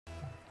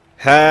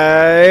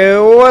Hey,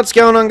 what's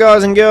going on,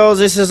 guys and girls?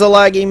 This is a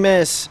laggy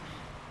mess.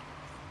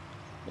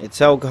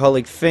 It's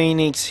Alcoholic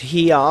Phoenix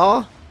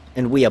here,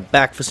 and we are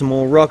back for some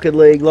more Rocket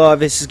League Live.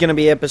 This is going to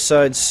be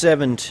episode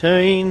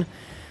 17.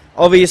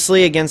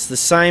 Obviously, against the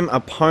same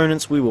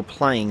opponents we were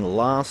playing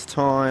last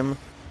time.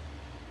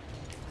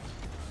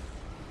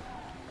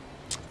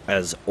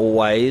 As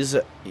always,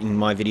 in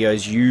my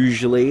videos,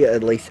 usually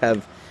at least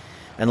have,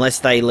 unless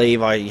they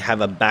leave, I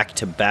have a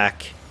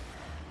back-to-back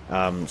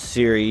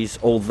series,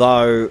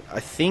 although I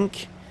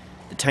think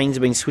the teams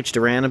have been switched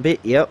around a bit.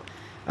 Yep.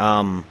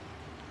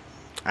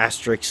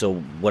 Asterix or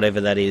whatever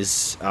that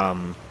is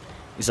on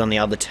the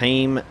other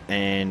team,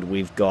 and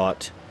we've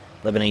got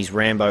Lebanese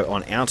Rambo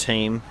on our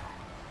team.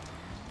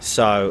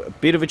 So a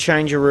bit of a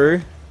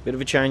changeroo,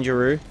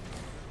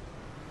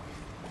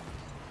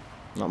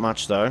 Not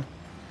much though.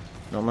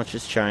 Not much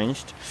has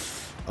changed.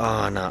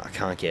 Oh no, I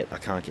can't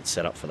get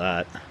set up for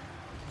that.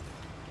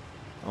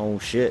 Oh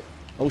shit.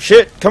 Oh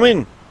shit, come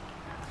in.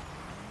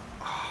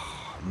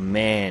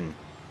 Man,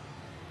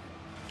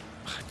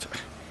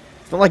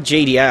 it's not like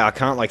GTA. I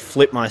can't like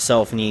flip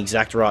myself in the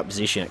exact right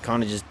position. It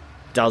kind of just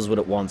does what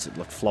it wants. It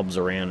like flobs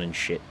around and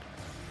shit.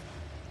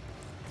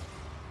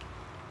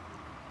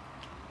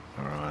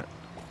 All right.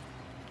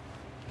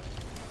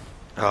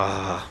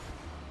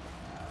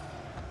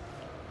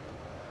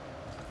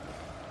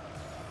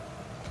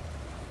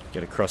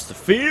 Get across the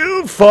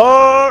field.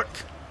 Fuck.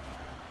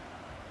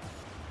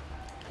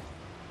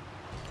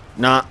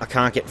 Nah, I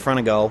can't get in front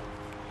of goal.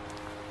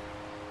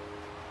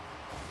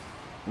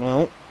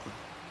 Well,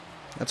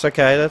 that's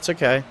okay, that's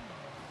okay.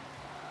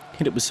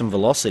 Hit it with some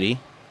velocity.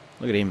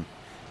 Look at him.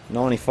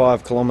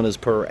 95 kilometers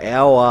per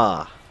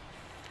hour.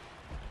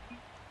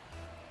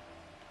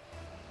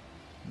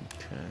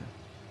 Okay.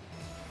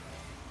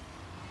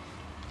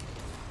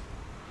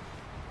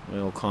 We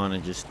all kind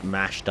of just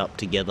mashed up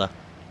together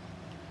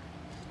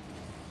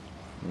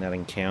in that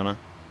encounter.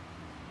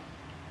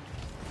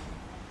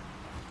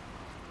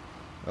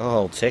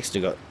 Oh,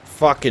 Texter got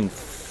fucking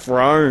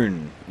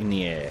thrown in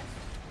the air.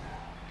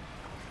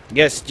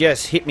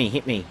 Yes, hit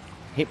me.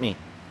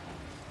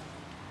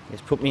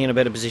 Yes, put me in a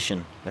better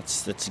position.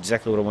 That's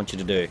exactly what I want you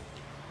to do.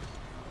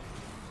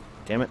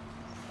 Damn it.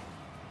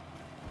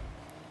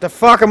 The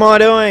fuck am I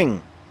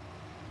doing?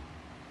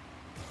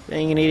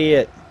 Being an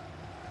idiot.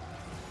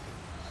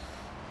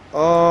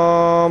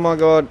 Oh my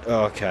god.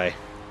 Okay.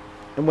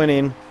 It went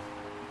in.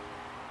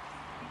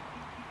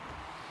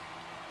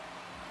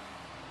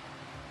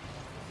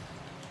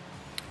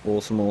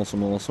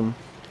 Awesome.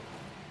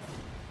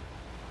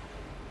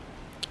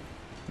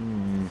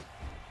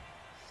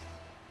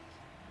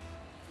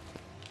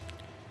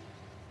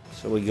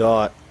 So we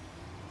got...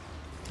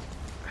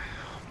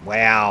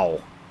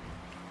 Wow.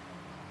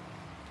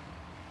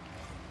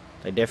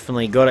 They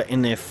definitely got it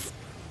in their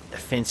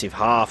defensive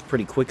half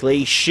pretty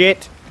quickly.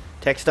 Shit!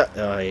 Texter...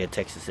 Oh yeah,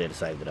 Texter's there to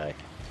save the day.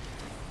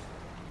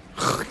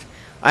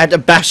 I had to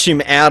bash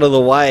him out of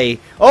the way.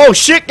 Oh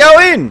shit,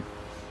 go in!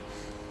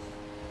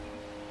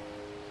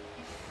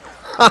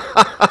 Look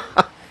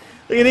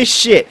at this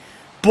shit.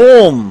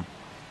 Boom!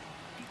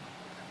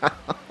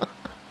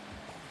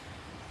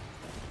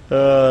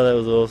 Oh, that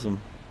was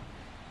awesome.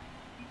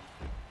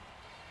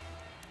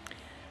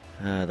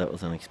 That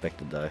was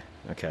unexpected though.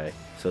 Okay,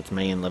 so it's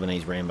me and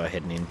Lebanese Rambo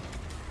heading in.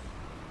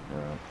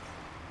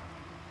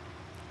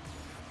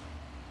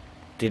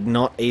 Did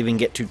not even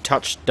get to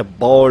touch the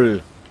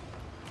ball.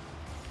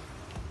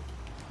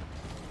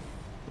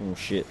 Oh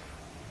shit.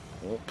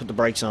 Oh, put the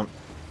brakes on.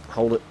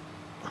 Hold it.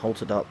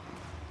 Hold it up.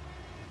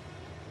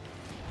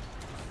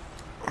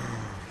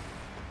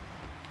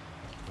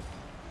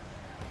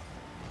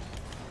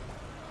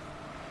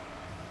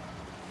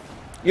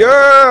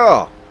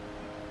 Yeah!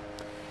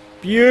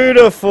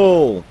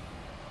 Beautiful!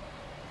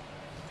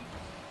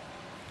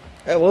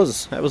 That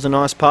was a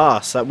nice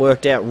pass. That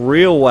worked out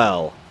real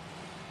well.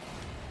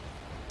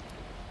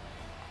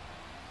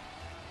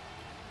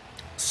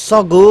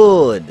 So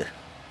good.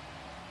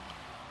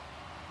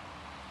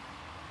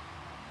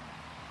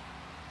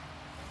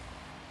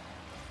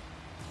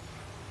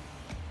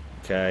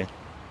 Okay.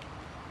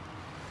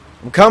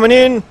 I'm coming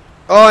in.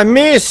 Oh, I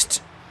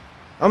missed!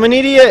 I'm an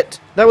idiot!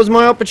 That was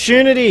my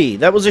opportunity!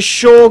 That was a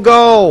sure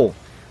goal!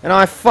 And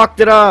I fucked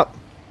it up!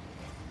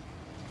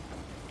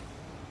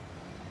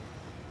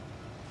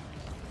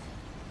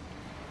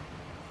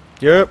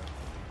 Yep.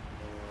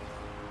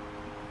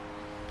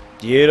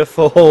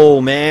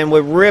 Beautiful, man.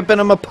 We're ripping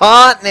them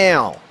apart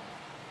now!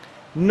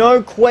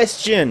 No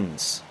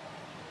questions!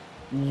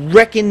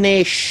 Wrecking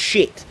their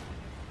shit.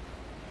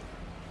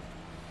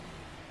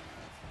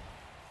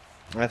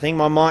 I think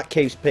my mic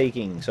keeps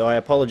peaking, so I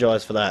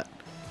apologise for that.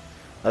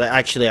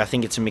 Actually, I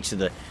think it's a mix of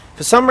the...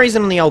 For some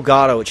reason on the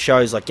Elgato it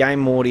shows like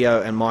game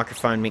audio and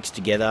microphone mixed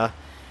together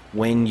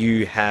when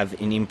you have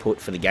an input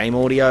for the game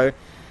audio.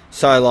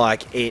 So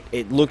like,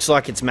 it looks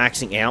like it's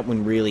maxing out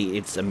when really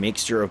it's a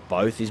mixture of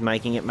both is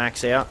making it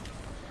max out.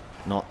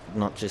 Not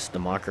just the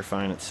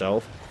microphone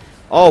itself.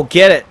 Oh,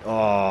 get it!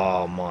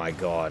 Oh my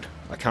god.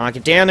 I can't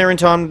get down there in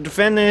time to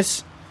defend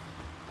this.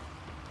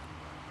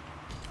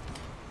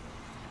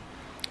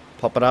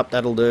 Pop it up,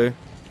 that'll do.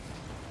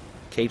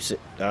 Keeps it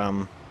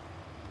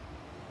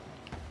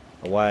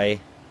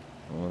away.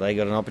 Well, they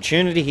got an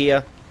opportunity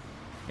here.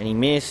 And he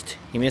missed.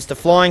 He missed the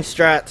flying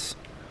strats.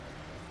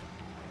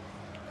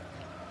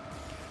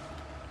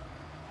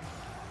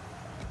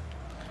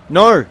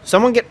 No!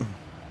 Someone get...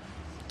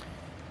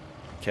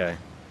 Okay.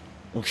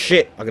 Oh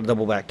shit! I gotta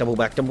double back, double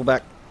back, double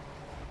back.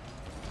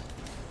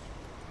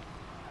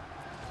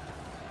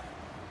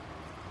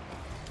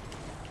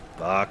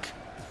 Fuck.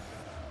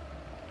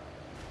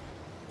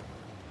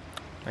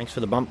 Thanks for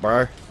the bump,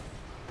 bro.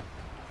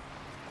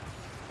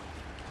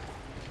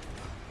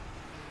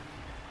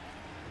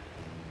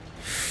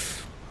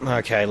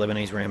 Okay,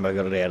 Lebanese Rambo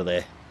got it out of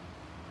there.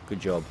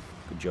 Good job.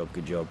 Good job,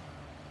 good job.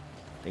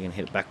 They're gonna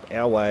hit it back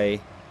our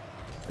way.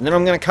 And then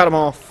I'm gonna cut them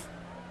off.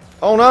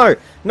 Oh no!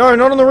 No,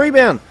 not on the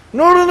rebound!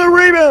 Not on the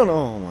rebound!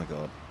 Oh my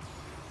god.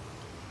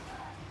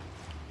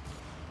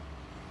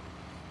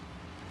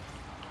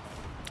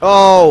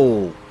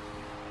 Oh!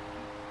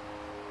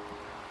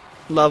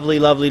 Lovely,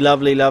 lovely,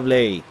 lovely,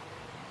 lovely.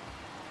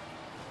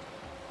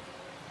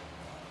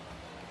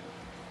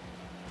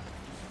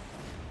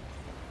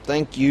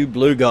 Thank you,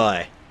 blue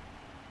guy.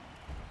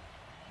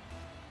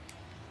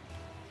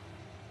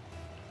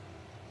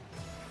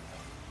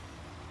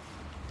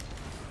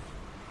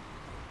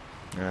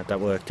 Alright,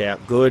 that worked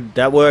out good.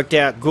 That worked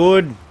out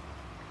good.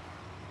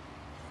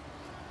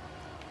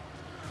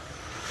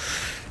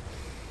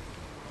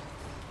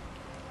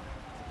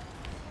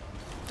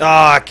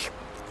 Ah,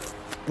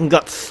 I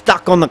got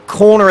stuck on the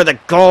corner of the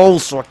goal,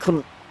 so I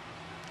couldn't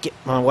get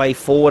my way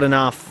forward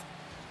enough.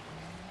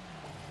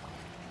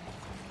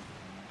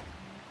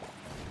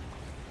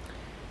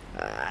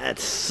 That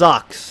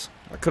sucks.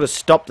 I could have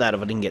stopped that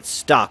if I didn't get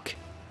stuck.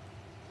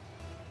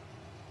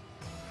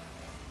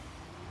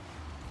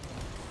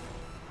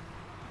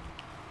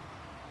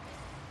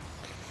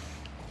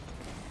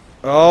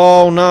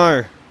 Oh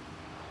no.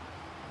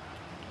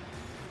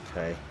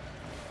 Okay.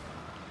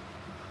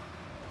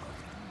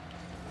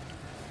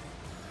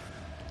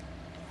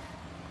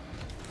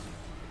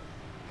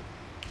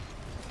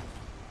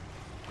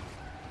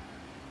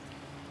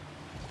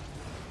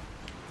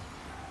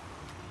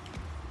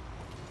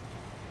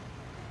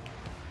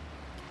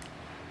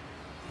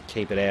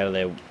 Keep it out of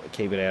there.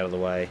 Keep it out of the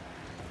way.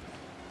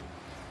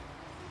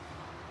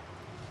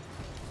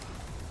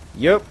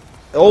 Yep.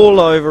 All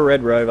over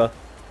Red Rover.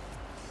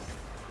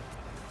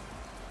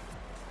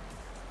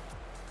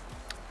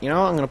 You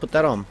know what? I'm going to put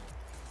that on.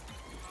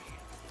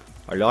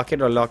 I like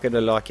it, I like it, I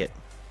like it.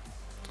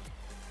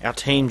 Our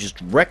team just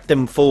wrecked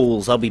them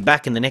fools. I'll be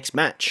back in the next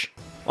match.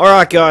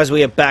 Alright guys,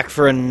 we are back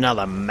for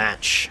another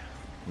match.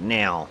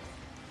 Now.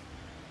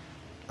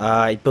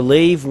 I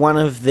believe one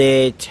of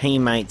their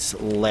teammates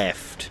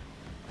left.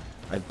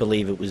 I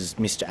believe it was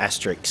Mr.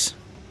 Asterix.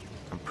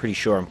 I'm pretty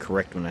sure I'm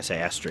correct when I say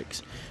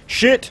Asterix.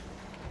 Shit!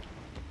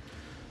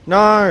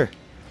 No!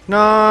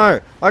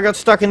 No! I got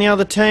stuck in the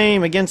other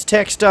team against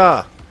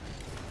Texter.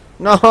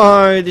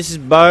 No, this is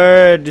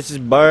bad. This is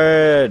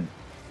bad.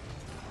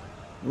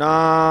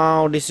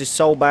 No, this is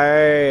so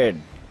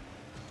bad.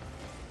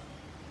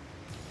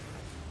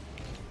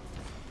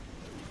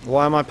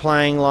 Why am I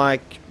playing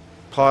like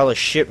a pile of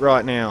shit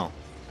right now?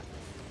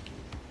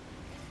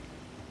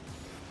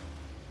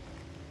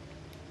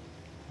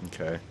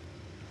 Okay.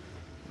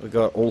 We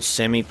got all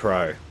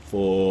semi-pro.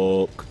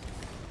 Fuck.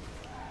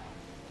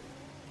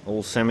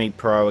 All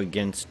semi-pro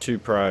against 2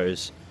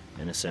 pros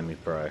and a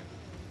semi-pro.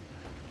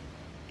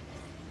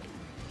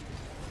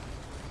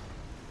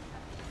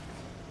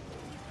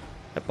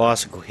 That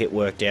bicycle hit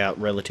worked out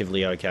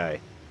relatively okay.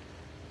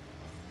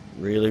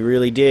 Really,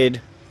 really did.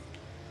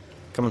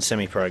 Come on,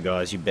 semi-pro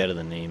guys, you're better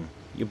than him.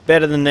 You're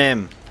better than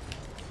them.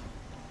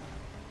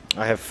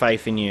 I have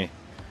faith in you.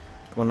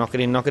 Come on, knock it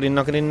in, knock it in,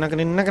 knock it in, knock it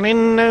in, knock it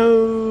in.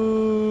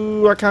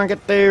 No, I can't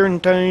get there in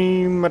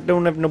time. I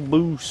don't have no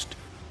boost.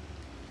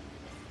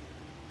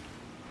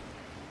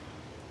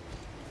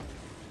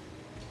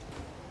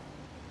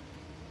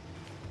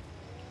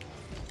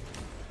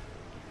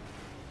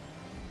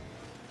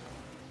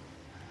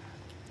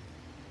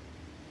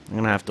 I'm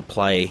going to have to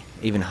play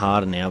even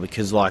harder now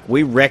because, like,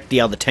 we wrecked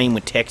the other team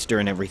with Texter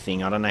and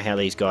everything. I don't know how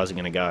these guys are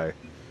going to go.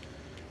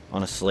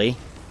 Honestly.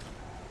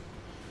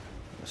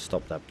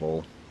 Stop that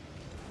ball.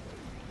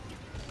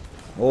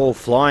 Oh,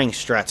 flying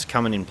strats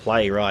coming in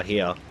play right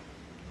here.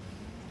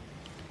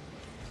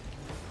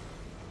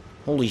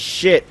 Holy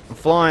shit, I'm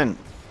flying.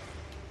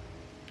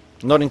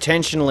 Not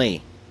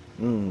intentionally.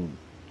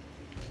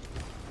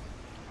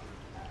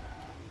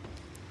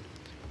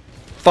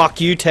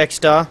 Fuck you,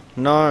 Texter.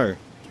 No.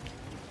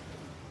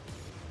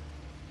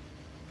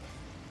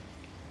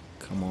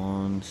 Come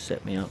on,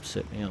 set me up,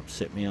 set me up,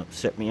 set me up,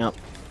 set me up.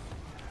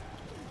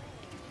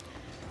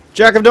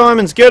 Jack of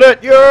Diamonds, get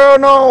it! Yeah,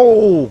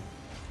 no!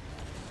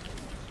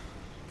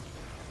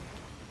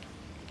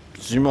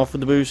 Zoom off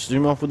with the boost,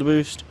 zoom off with the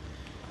boost.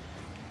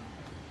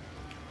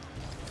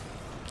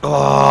 Oh,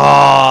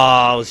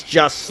 I was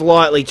just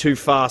slightly too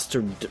fast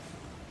to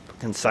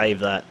fucking save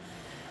that.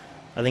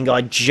 I think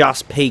I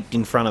just peeked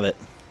in front of it.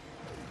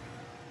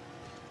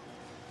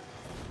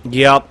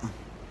 Yep.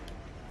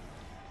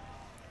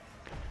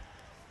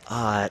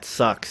 Ah, that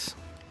sucks.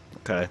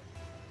 Okay.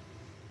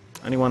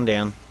 Only one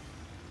down.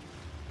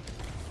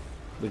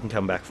 We can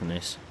come back from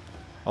this.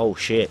 Oh,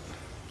 shit.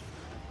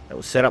 That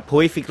was set up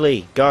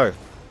perfectly. Go.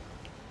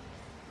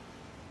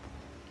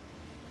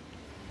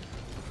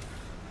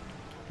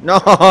 No!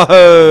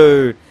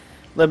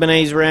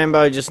 Lebanese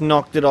Rambo just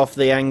knocked it off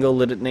the angle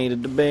that it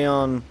needed to be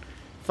on.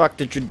 Fuck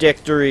the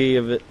trajectory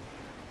of it.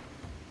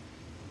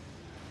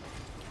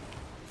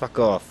 Fuck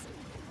off.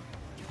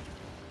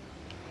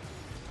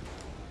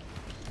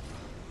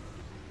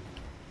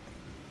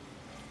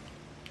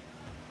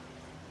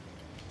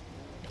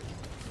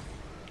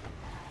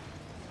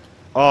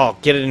 Oh,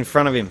 get it in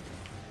front of him.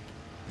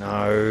 No,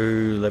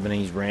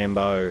 Lebanese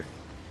Rambo.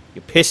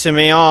 You're pissing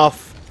me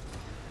off.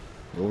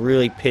 You're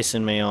really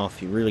pissing me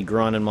off. You're really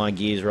grinding my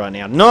gears right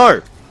now.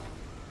 No!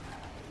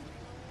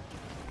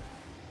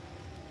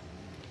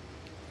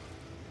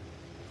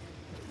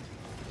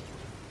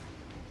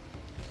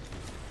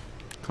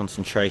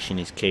 Concentration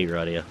is key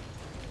right here.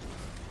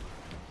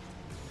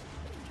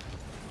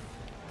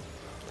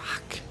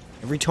 Fuck.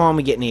 Every time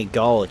we get near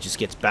goal, it just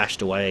gets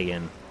bashed away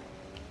again.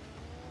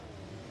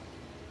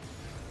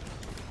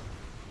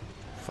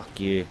 Fuck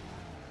you.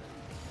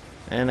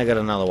 And I got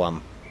another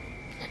one.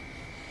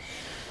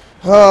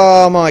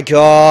 Oh my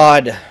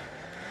god.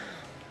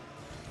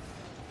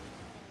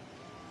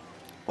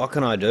 What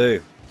can I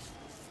do?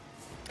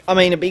 I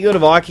mean, it'd be good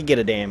if I could get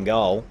a damn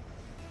goal.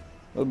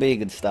 It would be a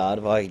good start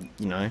if I,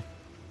 you know.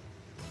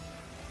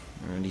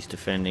 And he's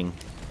defending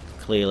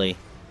clearly,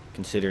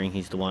 considering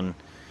he's the one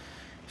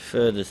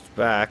furthest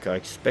back. I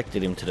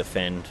expected him to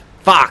defend.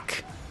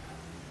 Fuck!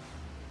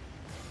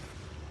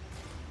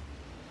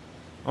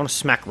 I want to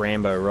smack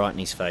Rambo right in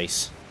his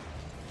face.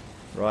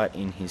 Right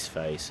in his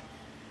face.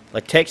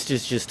 Like, Text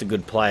is just a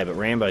good player, but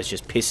Rambo's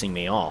just pissing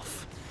me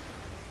off.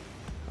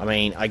 I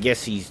mean, I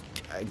guess he's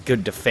a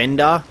good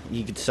defender,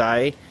 you could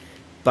say,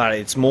 but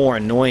it's more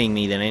annoying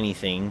me than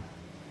anything.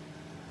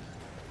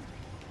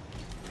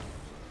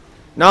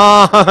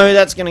 No,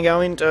 that's gonna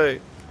go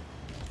into.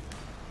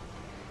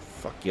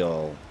 Fuck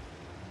y'all.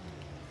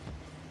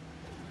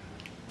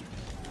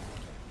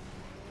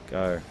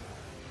 Go.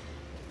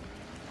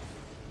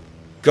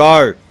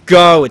 Go!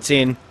 Go! It's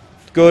in.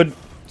 It's good.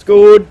 It's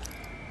good.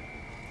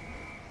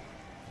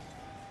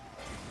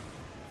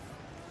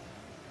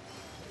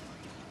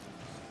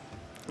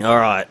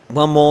 Alright,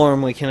 one more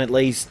and we can at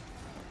least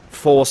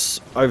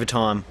force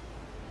overtime.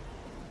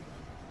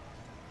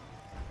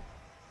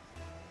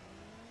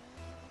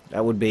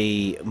 That would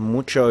be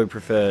mucho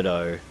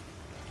preferdo.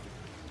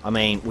 I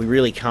mean, we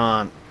really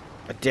can't.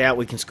 I doubt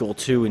we can score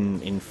 2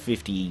 in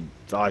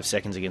 55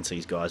 seconds against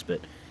these guys, but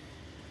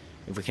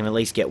if we can at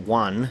least get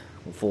 1,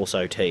 we'll force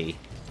OT.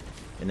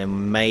 And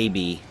then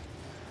maybe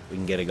we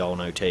can get a goal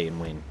in OT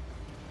and win.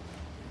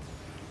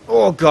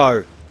 Oh,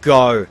 go!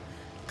 Go!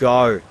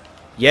 Go!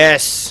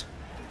 Yes!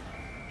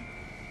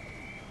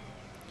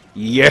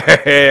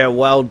 Yeah!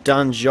 Well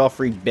done,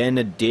 Joffrey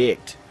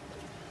Benedict.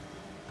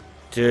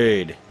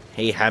 Dude,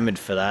 he hammered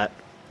for that.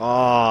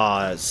 Oh,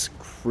 that's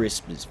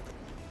crisp as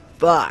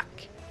fuck.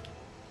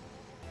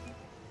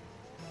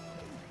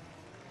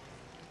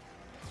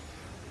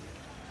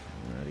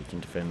 Alright, he can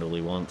defend all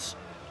he wants.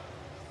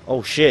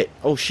 Oh shit!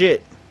 Oh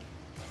shit!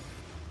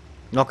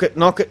 Knock it!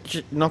 Knock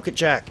it! Knock it,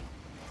 Jack!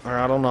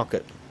 Alright, I'll knock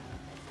it.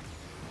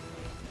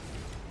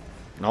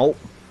 Nope.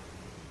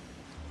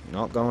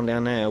 Not going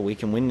down there. We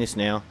can win this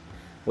now.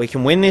 We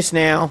can win this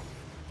now.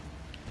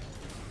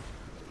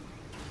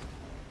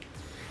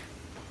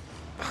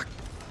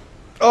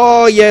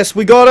 Oh, yes.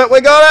 We got it. We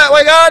got it.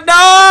 We got it.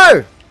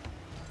 No!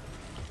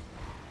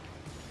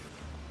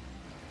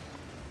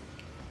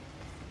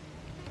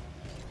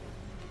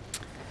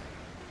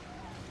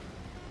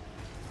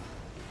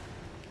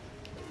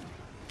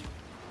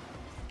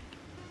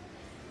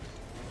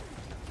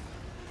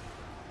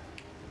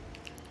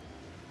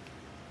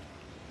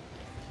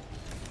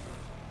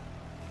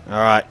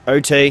 Alright,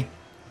 OT.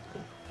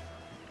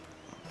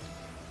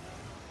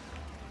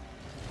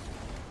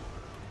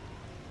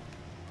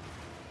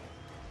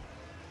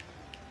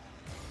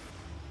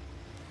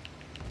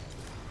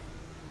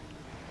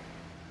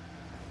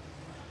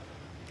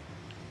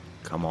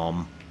 Come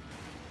on.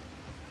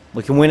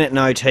 We can win it in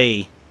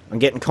OT. I'm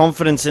getting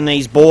confidence in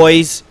these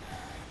boys.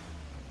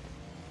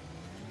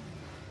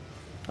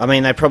 I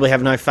mean, they probably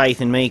have no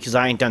faith in me because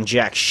I ain't done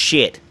jack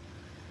shit.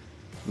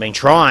 I've been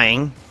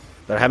trying,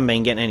 but I haven't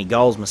been getting any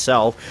goals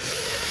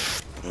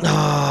myself.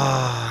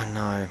 Oh,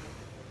 no.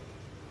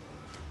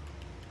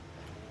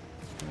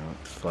 No,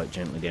 float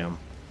gently down.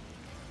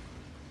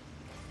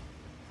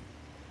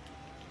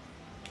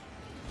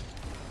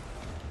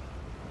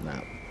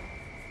 No.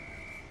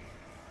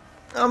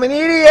 I'm an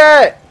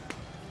idiot!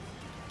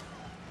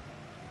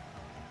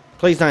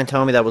 Please don't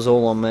tell me that was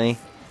all on me.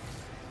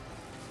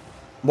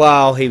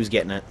 Well, he was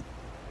getting it.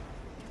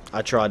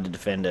 I tried to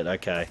defend it,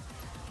 okay.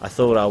 I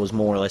thought I was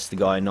more or less the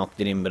guy who knocked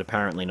it in, but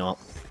apparently not.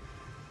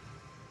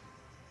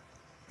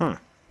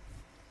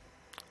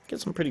 Get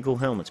some pretty cool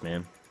helmets,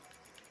 man.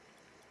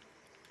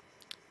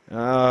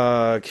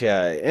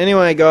 Okay.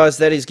 Anyway, guys,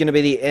 that is going to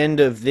be the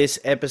end of this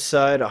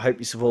episode. I hope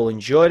you've all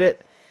enjoyed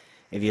it.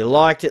 If you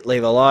liked it,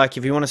 leave a like.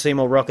 If you want to see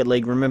more Rocket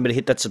League, remember to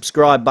hit that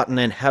subscribe button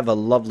and have a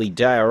lovely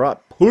day. Alright,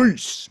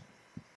 peace!